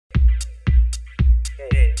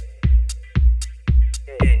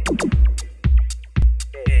Okay,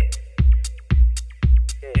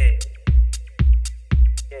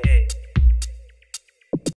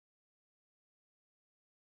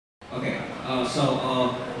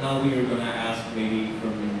 now we are gonna ask maybe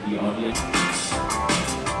from the audience.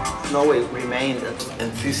 Norway remained an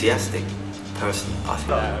enthusiastic person, I think.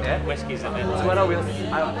 Yeah, whiskey's a bit like...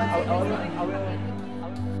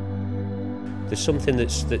 There's something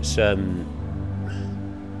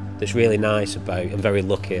that's really nice about, and very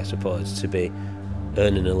lucky I suppose, to be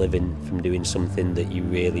earning a living from doing something that you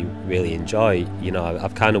really enjoy. You know,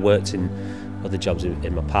 I've kind of worked in other jobs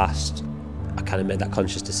in my past. I kind of made that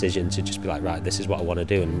conscious decision to just be like, right, this is what I want to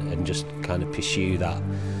do, and just kind of pursue that.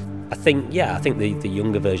 I think the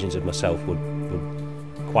younger versions of myself would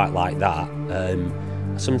quite like that. I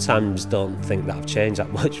sometimes don't think that I've changed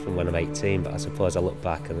that much from when I'm 18, but I suppose I look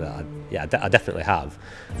back and I definitely have.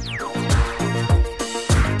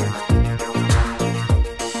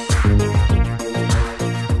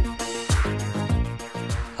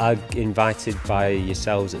 I'm invited by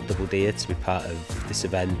yourselves at Double Deer to be part of this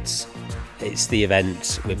event. It's the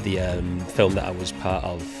event with the film that I was part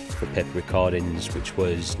of for Paper Recordings, which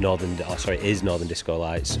was Northern Disco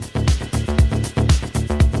Lights.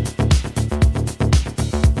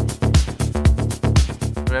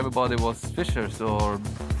 Everybody was fishers or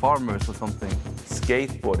farmers or something.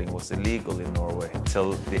 Skateboarding was illegal in Norway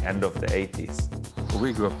till the end of the 80s.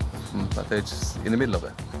 We grew up at age in the middle of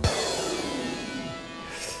it.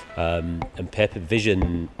 And Paper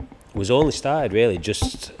Vision was only started really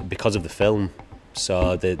just because of the film.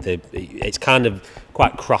 So it's kind of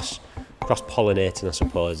quite cross-pollinating, I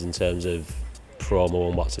suppose, in terms of promo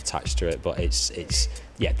and what's attached to it. But it's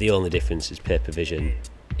the only difference is Paper Vision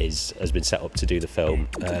has been set up to do the film.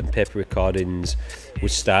 Paper Recordings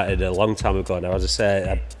was started a long time ago now, as I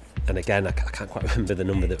say, and again I can't quite remember the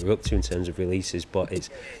number that we're up to in terms of releases, but it's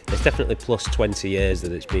definitely plus 20 years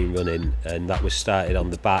that it's been running, and that was started on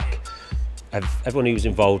the back of everyone who was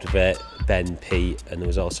involved with it, Ben, Pete, and there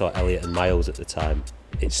was also Elliot and Miles at the time.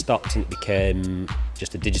 It stopped and it became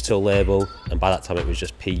just a digital label, and by that time it was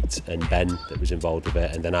just Pete and Ben that was involved with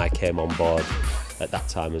it, and then I came on board at that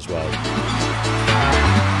time as well.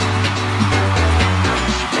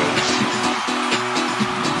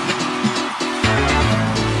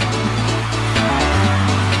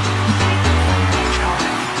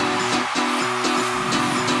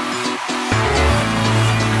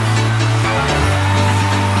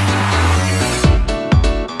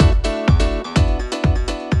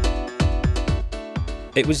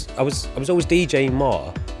 I was always DJing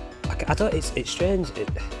more. I don't. It's strange.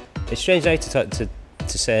 It's strange now to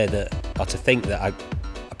say that, or to think that I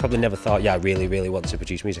probably never thought, yeah, I really want to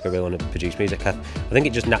produce music. I really want to produce music. I think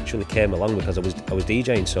it just naturally came along because I was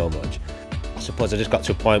DJing so much. I suppose I just got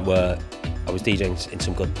to a point where I was DJing in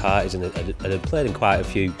some good parties, and I had played in quite a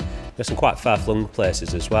few, some quite far-flung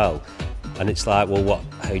places as well. And it's like, well,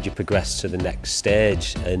 how do you progress to the next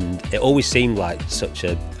stage? And it always seemed like such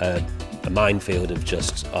a minefield of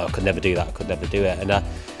just, oh, I could never do that, I could never do it. And I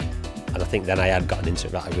think then I had gotten into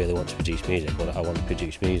it, right, I really want to produce music, I want to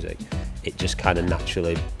produce music. It just kind of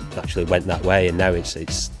naturally went that way, and now it's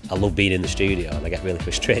I love being in the studio, and I get really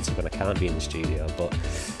frustrated when I can't be in the studio. But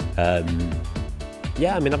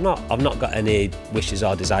yeah, I mean, I've not got any wishes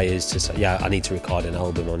or desires to say, yeah, I need to record an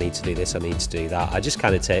album, I need to do this, I need to do that. I just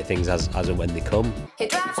kind of take things as and when they come. He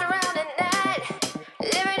drives around at night,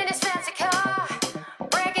 living in his fancy car,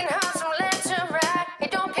 breaking hearts from left to right. He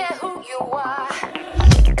don't care who you are.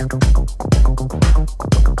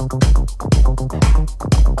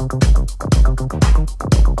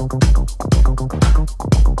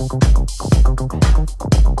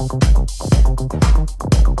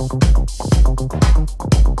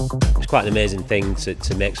 It's quite an amazing thing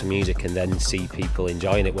to make some music and then see people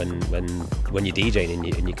enjoying it when you're DJing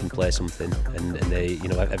and you can play something and they, you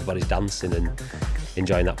know, everybody's dancing and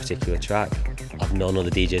enjoying that particular track. I've known other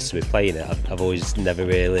DJs to be playing it. I've always never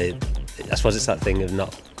really, I suppose it's that thing of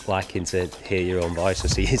not liking to hear your own voice or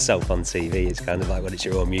see yourself on TV. It's kind of like when it's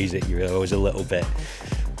your own music, you're always a little bit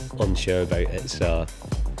unsure about it. So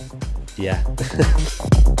yeah.